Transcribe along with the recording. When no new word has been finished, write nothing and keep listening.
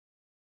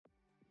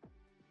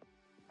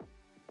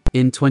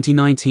In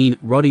 2019,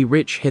 Roddy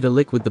Rich hit a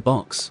lick with the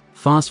box.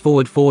 Fast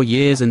forward 4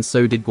 years and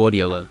so did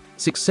Guardiola,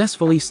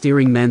 successfully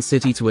steering Man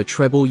City to a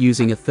treble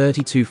using a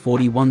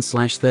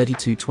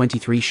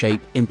 32-41/32-23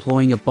 shape,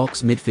 employing a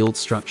box midfield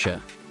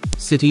structure.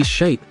 City's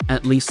shape,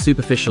 at least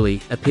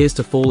superficially, appears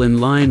to fall in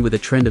line with a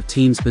trend of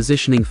teams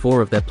positioning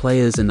 4 of their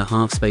players in the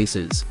half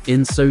spaces,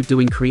 in so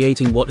doing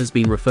creating what has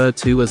been referred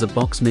to as a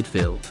box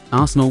midfield.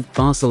 Arsenal,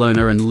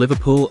 Barcelona and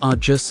Liverpool are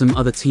just some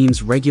other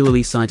teams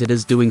regularly cited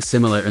as doing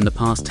similar in the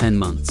past 10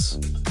 months.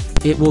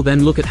 It will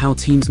then look at how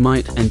teams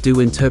might and do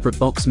interpret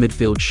box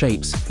midfield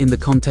shapes in the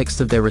context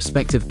of their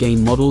respective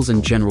game models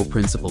and general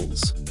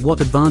principles.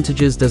 What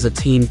advantages does a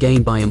team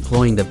gain by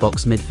employing their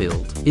box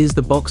midfield? Is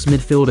the box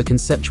midfield a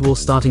conceptual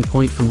starting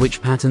point from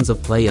which patterns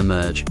of play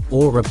emerge,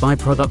 or a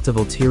byproduct of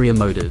ulterior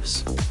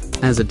motives?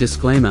 As a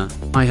disclaimer,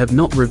 I have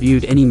not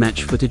reviewed any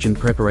match footage in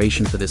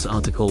preparation for this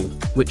article,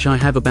 which I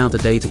have about a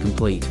day to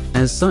complete.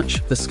 As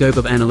such, the scope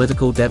of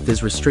analytical depth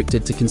is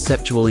restricted to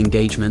conceptual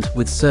engagement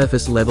with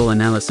surface-level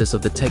analysis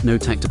of the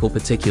techno-tactical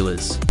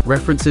particulars.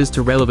 References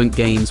to relevant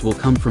games will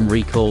come from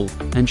recall,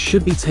 and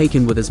should be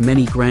taken with as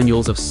many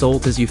granules of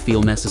salt as you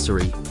feel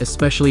necessary,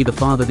 especially the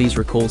farther these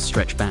recalls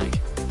stretch back.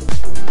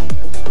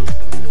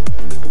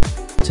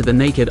 To the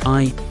naked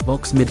eye,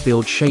 box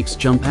midfield shapes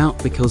jump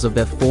out because of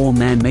their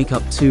 4-man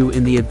makeup, 2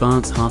 in the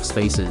advanced half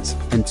spaces,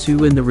 and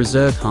 2 in the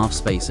reserved half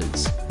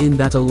spaces, in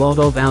that a lot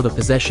of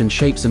out-of-possession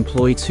shapes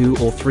employ 2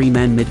 or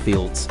 3-man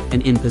midfields.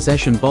 An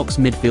in-possession box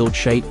midfield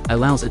shape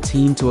allows a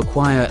team to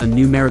acquire a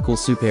numerical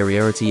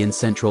superiority in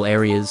central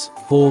areas,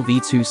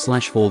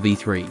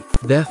 4v2/4v3.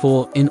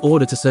 Therefore, in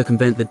order to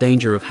circumvent the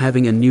danger of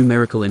having a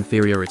numerical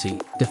inferiority,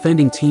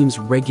 defending teams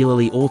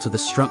regularly alter the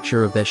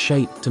structure of their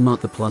shape to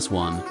mark the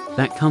 +1.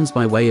 That comes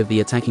by way of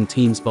the attacking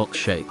team's box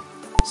shape.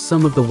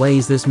 Some of the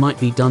ways this might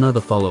be done are the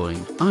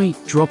following: I.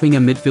 Dropping a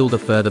midfielder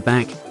further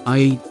back,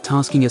 i.e.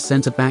 tasking a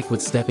centre back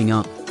with stepping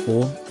up,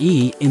 or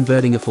E.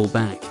 Inverting a full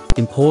back.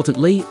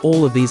 Importantly,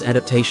 all of these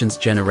adaptations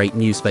generate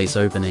new space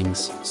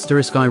openings.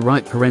 *I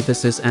right **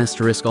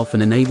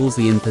 often enables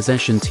the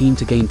in-possession team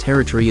to gain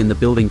territory in the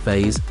building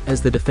phase,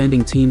 as the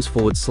defending team's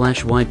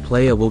forward/wide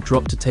player will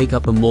drop to take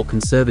up a more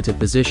conservative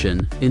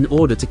position, in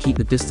order to keep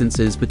the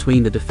distances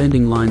between the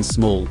defending lines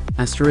small.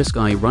 *I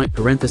right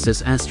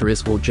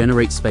 * will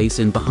generate space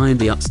in behind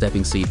the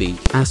upstepping CB.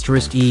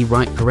 *E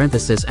right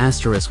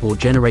 * will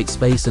generate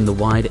space in the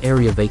wide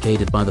area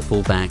vacated by the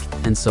full-back,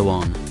 and so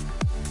on.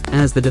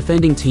 As the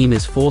defending team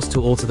is forced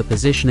to alter the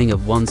positioning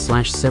of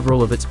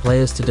one/several of its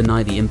players to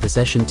deny the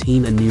in-possession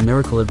team a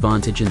numerical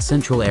advantage in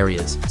central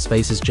areas,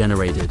 space is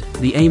generated.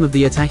 The aim of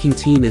the attacking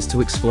team is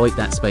to exploit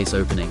that space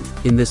opening.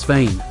 In this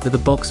vein, the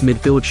box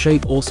midfield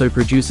shape also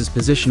produces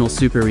positional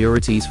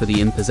superiorities for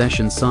the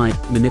in-possession side,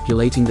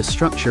 manipulating the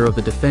structure of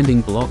the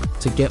defending block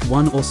to get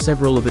one or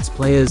several of its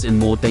players in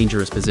more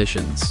dangerous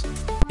positions.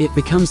 It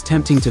becomes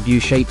tempting to view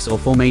shapes or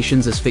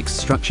formations as fixed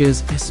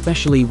structures,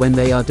 especially when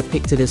they are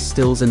depicted as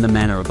stills in the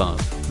manner above.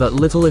 But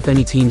little if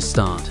any teams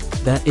start,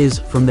 that is,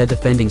 from their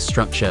defending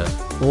structure,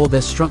 or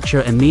their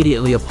structure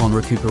immediately upon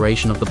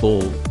recuperation of the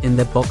ball, in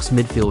their box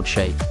midfield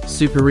shape.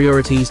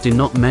 Superiorities do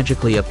not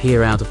magically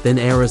appear out of thin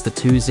air as the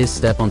twos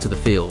step onto the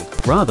field.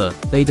 Rather,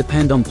 they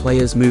depend on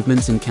players'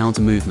 movements and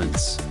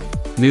counter-movements.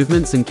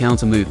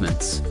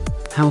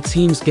 How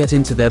teams get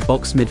into their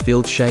box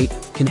midfield shape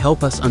can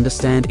help us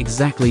understand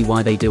exactly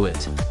why they do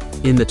it.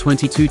 In the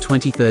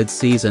 22-23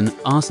 season,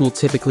 Arsenal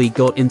typically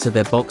got into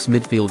their box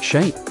midfield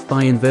shape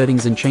by inverting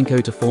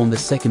Zinchenko to form the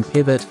second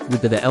pivot with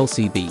the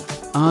LCB,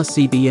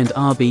 RCB and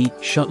RB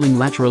shuttling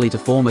laterally to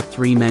form a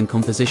 3-man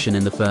composition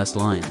in the first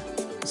line.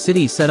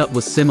 City's setup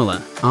was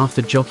similar.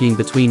 After jockeying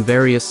between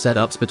various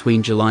setups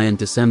between July and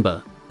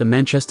December, the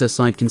Manchester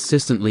side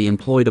consistently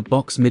employed a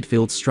box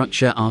midfield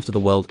structure after the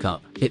World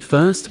Cup. At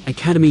first,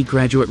 academy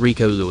graduate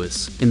Rico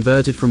Lewis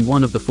inverted from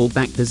one of the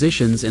full-back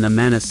positions in a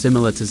manner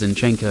similar to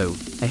Zinchenko,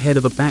 ahead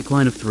of a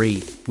backline of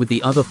 3, with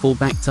the other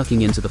full-back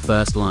tucking into the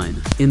first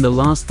line. In the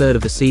last third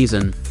of the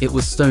season, it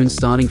was Stones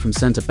starting from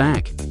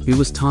centre-back, who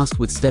was tasked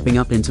with stepping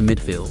up into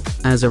midfield.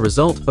 As a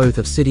result, both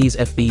of City's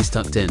FBs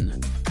tucked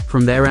in.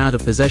 From their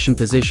out-of-possession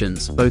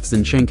positions, both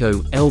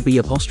Zinchenko,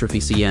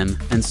 LB'(CM),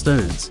 and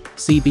Stones,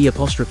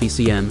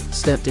 CB'(CM),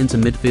 stepped into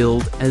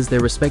midfield as their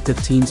respective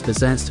teams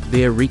possessed,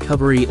 via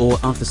recovery or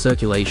after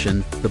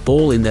circulation, the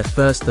ball in their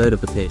first third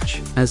of the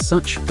pitch. As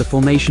such, the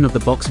formation of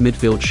the box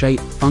midfield shape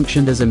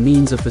functioned as a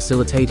means of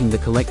facilitating the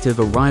collective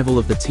arrival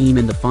of the team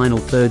in the final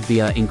third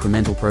via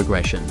incremental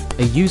progression.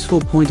 A useful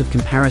point of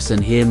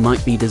comparison here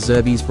might be De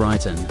Zerbi's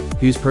Brighton,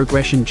 whose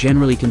progression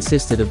generally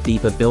consisted of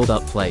deeper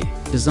build-up play,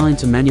 designed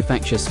to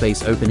manufacture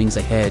space openings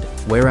ahead,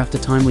 where after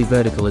timely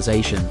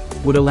verticalization,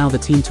 would allow the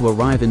team to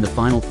arrive in the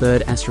final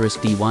third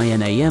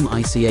 *DYNAMICALLY*.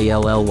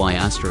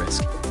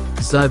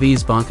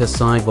 Xavi's Barca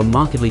side were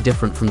markedly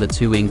different from the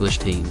two English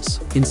teams.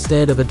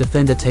 Instead of a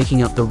defender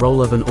taking up the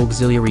role of an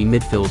auxiliary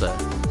midfielder,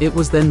 it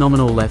was their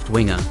nominal left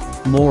winger,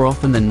 more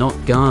often than not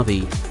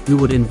Garvey, who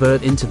would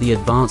invert into the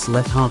advanced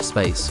left half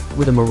space,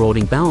 with a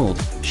marauding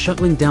Bald,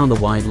 shuttling down the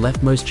wide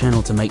leftmost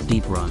channel to make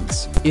deep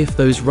runs. If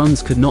those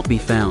runs could not be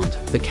found,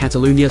 the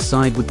Catalunya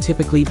side would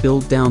typically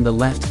build down the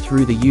left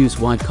through the use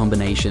wide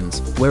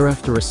combinations,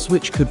 whereafter a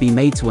switch could be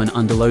made to an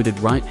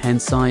underloaded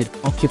right-hand side,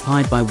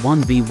 occupied by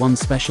 1v1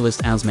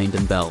 specialist Ousmane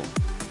Dembele.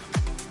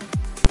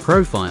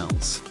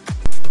 Profiles.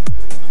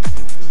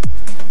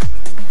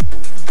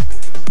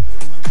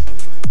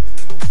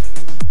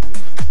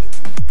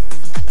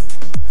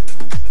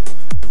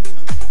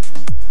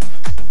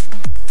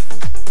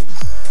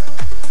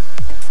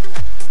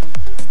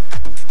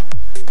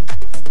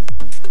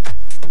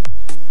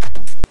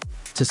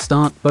 To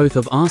start, both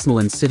of Arsenal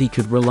and City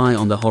could rely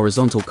on the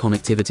horizontal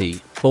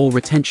connectivity, ball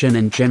retention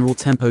and general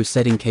tempo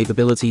setting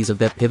capabilities of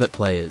their pivot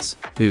players,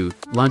 who,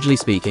 largely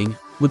speaking,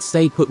 would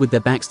stay put with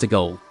their backs to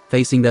goal,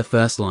 facing their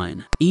first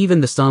line.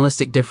 Even the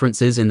stylistic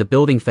differences in the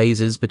building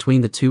phases between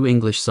the two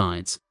English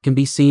sides can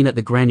be seen at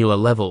the granular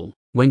level,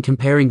 when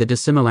comparing the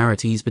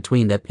dissimilarities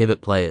between their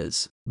pivot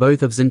players.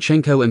 Both of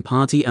Zinchenko and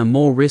Partey are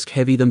more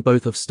risk-heavy than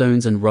both of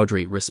Stones and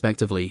Rodri,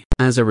 respectively.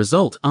 As a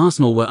result,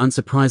 Arsenal were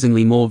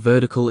unsurprisingly more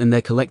vertical in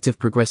their collective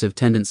progressive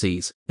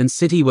tendencies than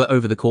City were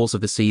over the course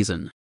of the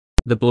season.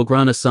 The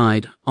Blaugrana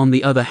side, on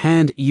the other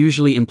hand,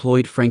 usually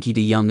employed Frenkie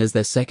de Jong as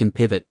their second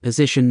pivot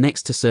position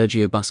next to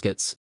Sergio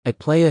Busquets, a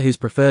player whose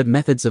preferred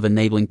methods of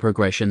enabling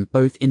progression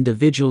both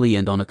individually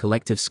and on a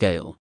collective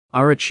scale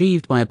are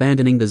achieved by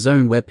abandoning the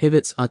zone where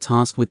pivots are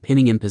tasked with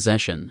pinning in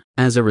possession.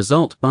 As a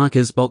result,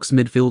 Barca's box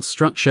midfield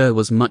structure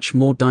was much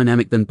more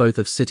dynamic than both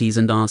of City's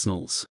and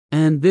Arsenal's,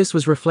 and this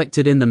was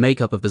reflected in the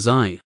makeup of the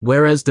side.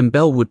 Whereas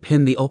Dembele would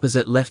pin the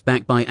opposite left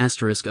back by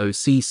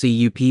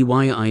 *OCCUPYING*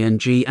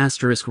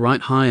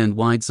 right high and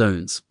wide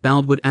zones,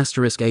 Bald would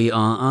 *ARRIVE*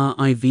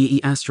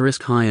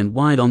 high and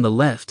wide on the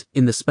left,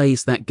 in the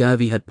space that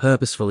Gavi had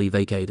purposefully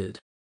vacated.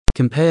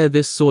 Compare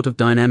this sort of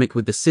dynamic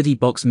with the City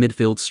box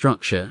midfield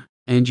structure,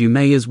 and you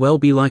may as well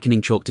be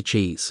likening chalk to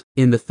cheese.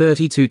 In the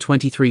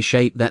 32-23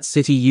 shape that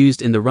City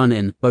used in the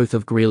run-in, both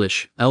of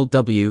Grealish,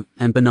 LW,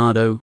 and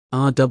Bernardo,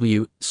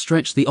 RW,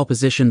 stretched the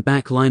opposition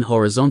back line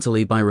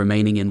horizontally by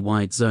remaining in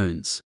wide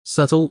zones.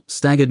 Subtle,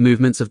 staggered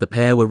movements of the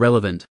pair were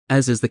relevant,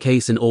 as is the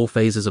case in all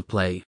phases of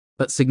play,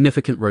 but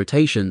significant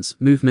rotations,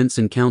 movements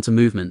and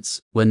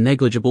counter-movements were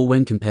negligible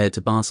when compared to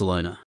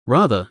Barcelona.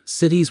 Rather,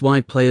 City's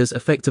wide players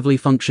effectively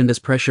functioned as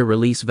pressure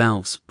release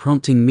valves,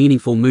 prompting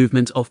meaningful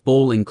movement off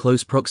ball in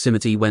close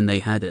proximity when they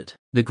had it.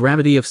 The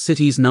gravity of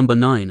City's number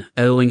 9,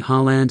 Erling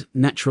Haaland,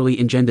 naturally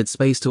engendered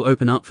space to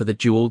open up for the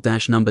dual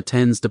number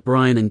 10s De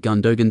Bruyne and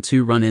Gundogan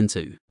to run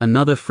into.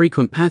 Another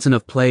frequent pattern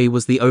of play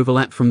was the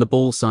overlap from the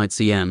ball side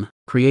CM,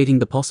 creating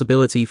the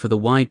possibility for the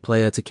wide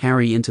player to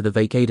carry into the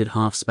vacated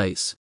half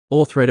space,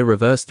 or thread a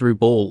reverse through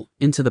ball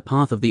into the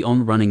path of the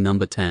on-running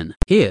number 10.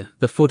 Here,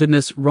 the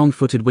footedness,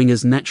 wrong-footed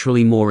wingers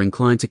naturally more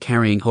inclined to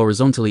carrying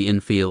horizontally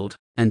infield,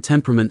 and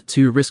temperament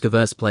to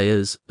risk-averse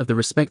players of the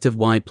respective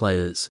wide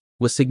players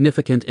were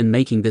significant in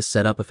making this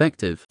setup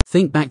effective.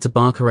 Think back to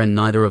Barca and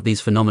neither of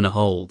these phenomena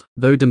hold.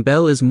 Though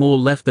Dembele is more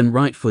left than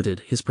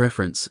right-footed, his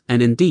preference,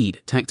 and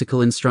indeed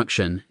tactical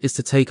instruction, is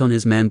to take on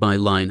his man by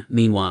line.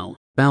 Meanwhile,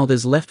 Bald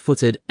is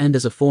left-footed and,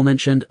 as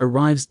aforementioned,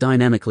 arrives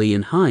dynamically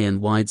in high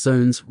and wide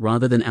zones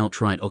rather than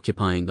outright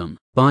occupying them.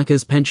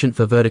 Barca's penchant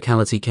for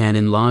verticality can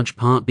in large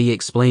part be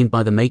explained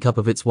by the makeup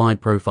of its wide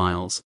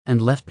profiles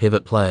and left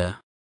pivot player.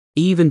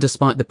 Even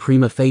despite the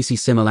prima facie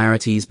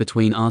similarities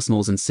between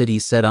Arsenal's and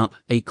City's setup,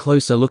 a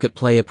closer look at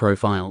player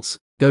profiles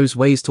goes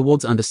ways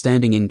towards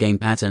understanding in-game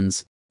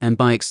patterns, and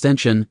by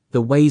extension,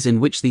 the ways in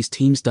which these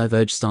teams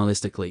diverge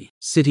stylistically.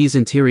 City's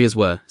interiors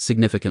were,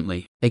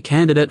 significantly, a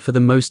candidate for the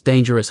most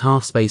dangerous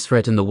half-space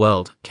threat in the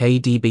world,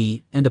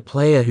 KDB, and a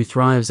player who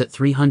thrives at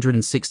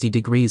 360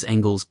 degrees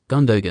angles,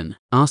 Gundogan.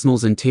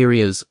 Arsenal's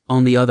interiors,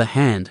 on the other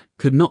hand,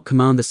 could not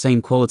command the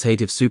same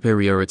qualitative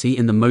superiority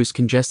in the most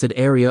congested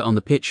area on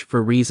the pitch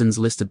for reasons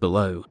listed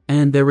below,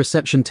 and their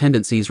reception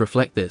tendencies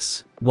reflect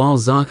this. While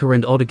Xhaka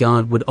and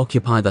Odegaard would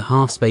occupy the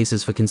half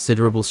spaces for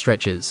considerable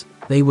stretches,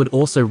 they would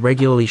also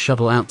regularly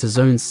shuttle out to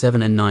zones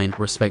 7 and 9,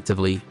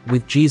 respectively,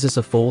 with Jesus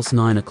a false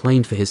 9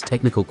 acclaimed for his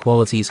technical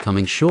qualities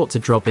coming short to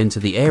drop into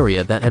the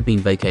area that had been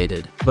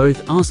vacated.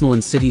 Both Arsenal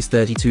and City's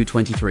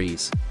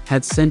 32-23s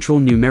had central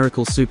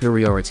numerical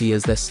superiority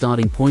as their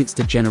starting points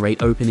to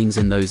generate openings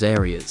in those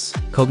areas.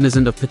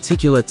 Cognizant of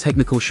particular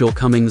technical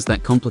shortcomings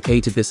that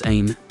complicated this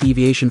aim,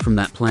 deviation from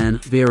that plan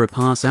via a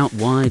pass out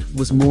wide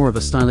was more of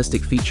a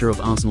stylistic feature of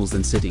Arsenal's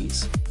than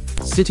City's.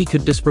 City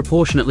could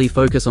disproportionately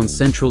focus on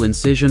central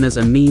incision as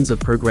a means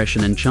of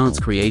progression and chance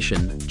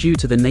creation, due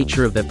to the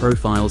nature of their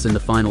profiles in the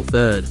final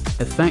third,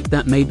 a fact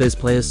that made those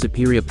players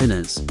superior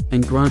pinners,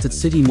 and granted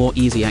City more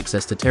easy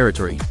access to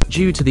territory.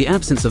 Due to the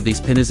absence of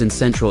these pinners in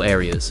central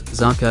areas,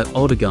 Xhaka,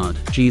 Odegaard,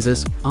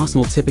 Jesus,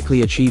 Arsenal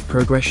typically achieved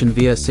progression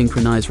via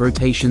synchronized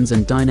rotations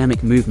and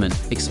dynamic movement,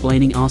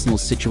 explaining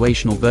Arsenal's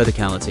situational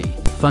verticality.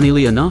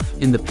 Funnily enough,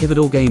 in the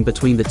pivotal game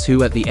between the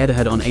two at the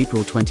Etihad on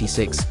April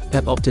 26,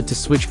 Pep opted to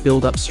switch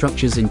build-up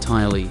structures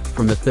entirely,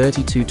 from the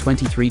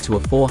 32-23 to a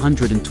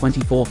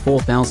 424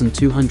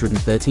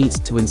 4213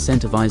 to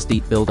incentivize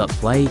deep build-up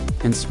play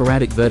and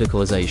sporadic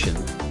verticalization.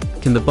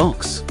 Can the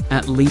box,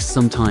 at least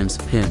sometimes,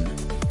 pin?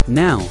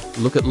 Now,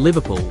 look at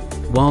Liverpool.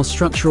 While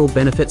structural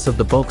benefits of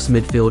the box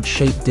midfield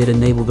shape did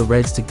enable the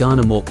Reds to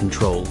garner more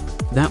control,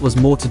 that was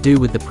more to do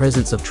with the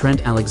presence of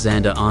Trent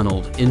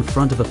Alexander-Arnold in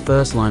front of a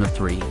first line of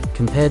three,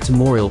 compared to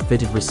more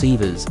ill-fitted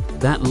receivers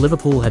that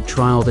Liverpool had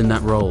trialled in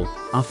that role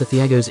after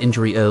Thiago's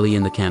injury early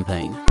in the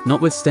campaign.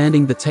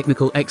 Notwithstanding the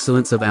technical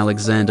excellence of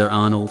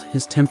Alexander-Arnold,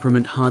 his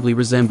temperament hardly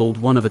resembled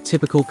one of a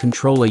typical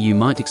controller you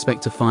might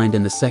expect to find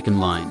in the second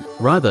line.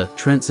 Rather,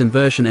 Trent's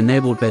inversion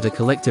enabled better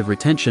collective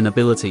retention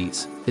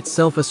abilities,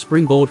 itself a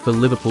springboard for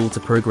Liverpool to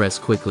progress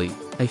quickly,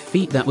 a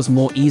feat that was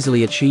more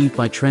easily achieved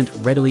by Trent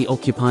readily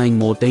occupying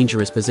more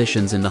dangerous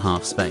positions in the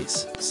half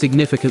space.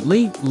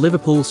 Significantly,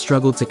 Liverpool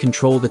struggled to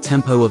control the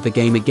tempo of the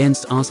game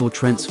against Arsenal.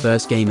 Trent's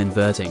first game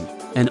inverting,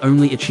 and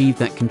only achieved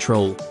that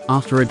control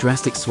after a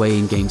drastic sway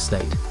in game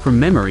state. From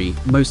memory,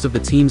 most of the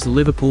teams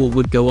Liverpool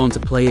would go on to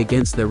play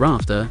against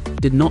thereafter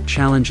did not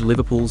challenge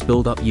Liverpool's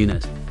build-up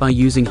unit by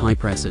using high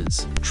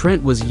presses.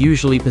 Trent was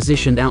usually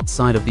positioned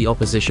outside of the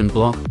opposition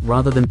block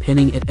rather than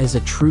pinning it as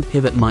a true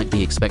pivot might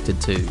be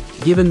expected to.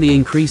 Given the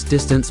increased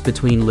distance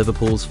between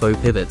Liverpool's faux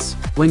pivots,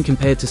 when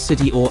compared to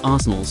City or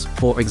Arsenal's,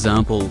 for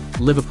example,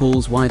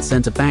 Liverpool's wide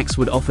centre-backs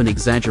would often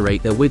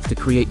exaggerate their width to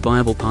create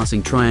viable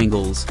passing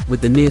triangles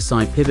with the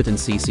near-side pivot and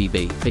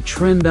CCB, a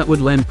trend that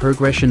would lend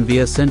progression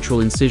via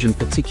central incision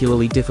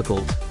particularly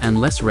difficult and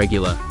less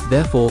regular.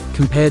 Therefore,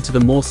 compared to the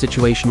more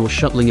situational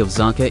shuttling of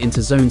Xhaka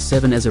into Zone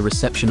 7 as a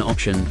reception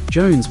option,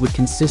 Jones would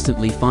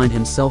consistently find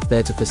himself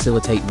there to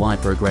facilitate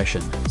wide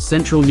progression.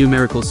 Central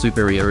numerical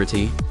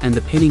superiority, and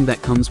the pinning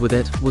that comes with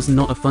it, was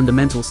not a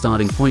fundamental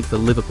starting point for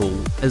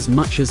Liverpool, as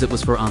much as it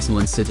was for Arsenal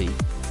and City.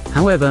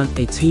 However,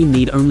 a team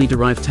need only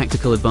derive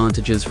tactical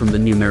advantages from the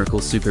numerical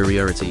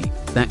superiority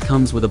that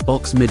comes with a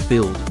box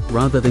midfield,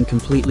 rather than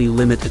completely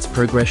limit its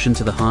progression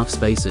to the half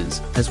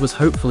spaces, as was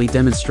hopefully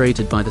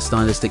demonstrated by the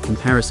stylistic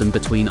comparison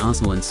between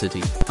Arsenal and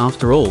City.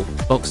 After all,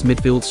 box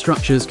midfield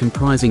structures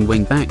comprising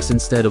wing-backs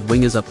instead of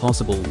wingers are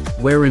possible,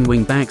 wherein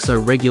wing-backs are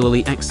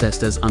regularly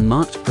accessed as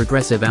unmarked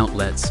progressive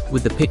outlets,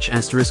 with the pitch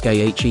 *ahead*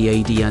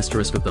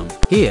 of them.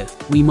 Here,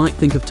 we might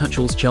think of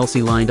Tuchel's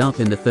Chelsea lined up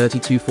in the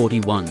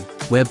 32-41,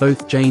 where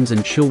both James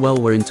and Chilwell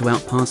were into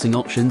out-passing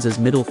options as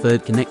middle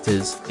third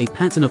connectors, a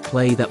pattern of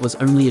play that was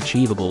only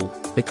achievable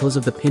because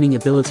of the pinning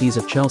abilities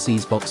of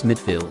Chelsea's box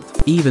midfield.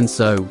 Even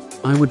so,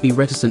 I would be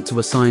reticent to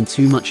assign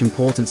too much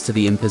importance to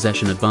the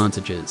in-possession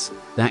advantages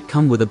that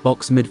come with a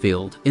box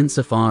midfield,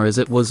 insofar as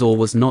it was or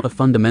was not a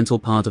fundamental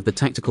part of the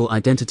tactical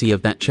identity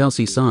of that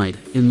Chelsea side,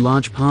 in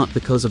large part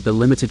because of the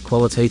limited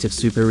qualitative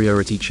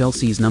superiority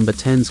Chelsea's number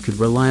 10s could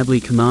reliably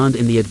command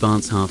in the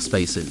advanced half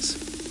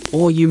spaces.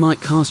 Or you might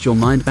cast your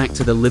mind back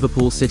to the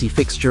Liverpool-City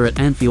fixture at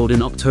Anfield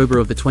in October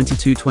of the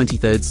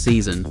 22-23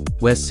 season,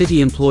 where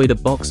City employed a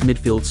box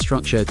midfield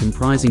structure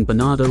comprising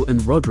Bernardo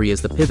and Rodri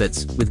as the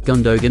pivots, with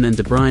Gundogan and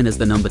De Bruyne as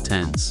the number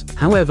 10s.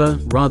 However,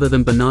 rather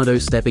than Bernardo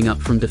stepping up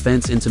from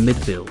defence into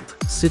midfield,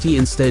 City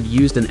instead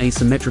used an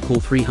asymmetrical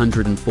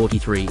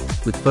 343,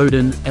 with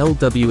Foden,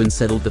 LW in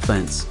settled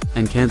defence,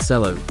 and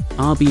Cancelo,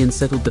 RB in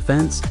settled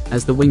defence,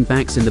 as the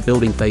wing-backs in the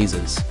building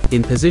phases.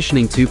 In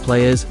positioning two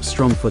players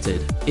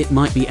strong-footed, it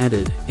might be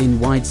added, in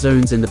wide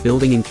zones in the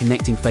building and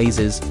connecting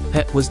phases,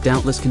 Pep was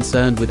doubtless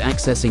concerned with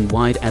accessing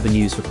wide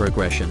avenues for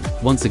progression.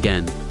 Once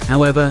again,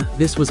 however,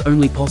 this was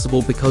only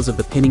possible because of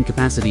the pinning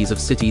capacities of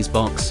City's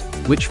box,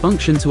 which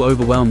functioned to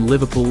overwhelm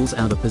Liverpool's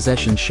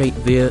out-of-possession shape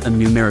via a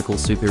numerical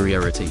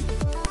superiority.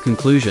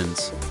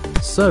 Conclusions.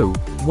 So,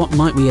 what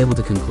might we be able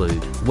to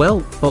conclude? Well,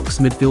 box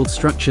midfield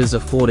structures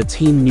afford a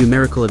team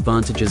numerical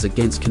advantages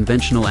against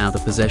conventional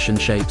out-of-possession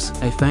shapes,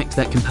 a fact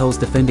that compels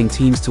defending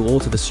teams to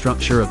alter the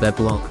structure of their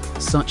block,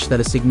 such that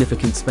a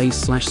significant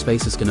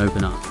spaces can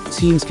open up.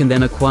 Teams can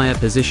then acquire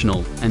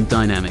positional and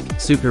dynamic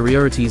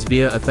superiorities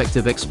via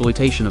effective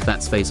exploitation of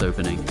that space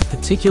opening.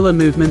 Particular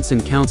movements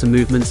and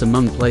counter-movements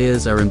among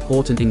players are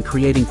important in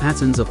creating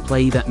patterns of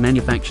play that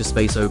manufacture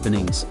space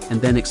openings, and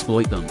then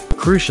exploit them.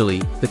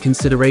 Crucially, the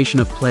consideration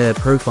of player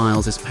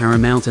profiles is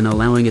paramount in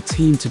allowing a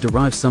team to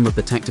derive some of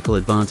the tactical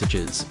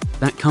advantages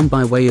that come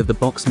by way of the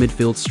box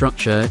midfield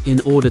structure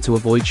in order to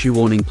avoid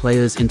shoehorning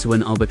players into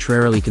an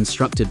arbitrarily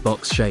constructed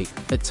box shape.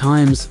 At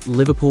times,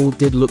 Liverpool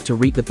did look to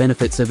reap the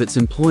benefits of its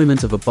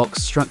employment of a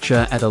box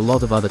structure. At a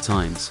lot of other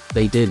times,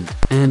 they didn't.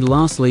 And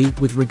lastly,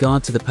 with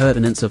regard to the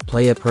pertinence of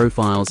player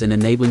profiles in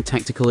enabling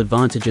tactical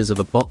advantages of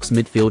a box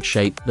midfield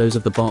shape, those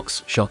of the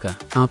box, shocker,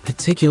 are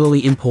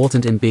particularly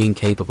important in being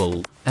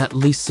capable, at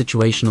least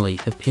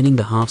situationally, of pinning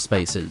the half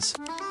spaces.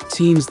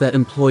 Teams that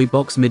employ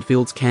box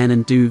midfields can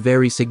and do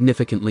vary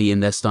significantly in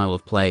their style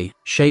of play.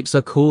 Shapes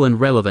are cool and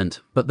relevant,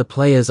 but the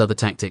players are the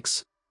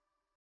tactics.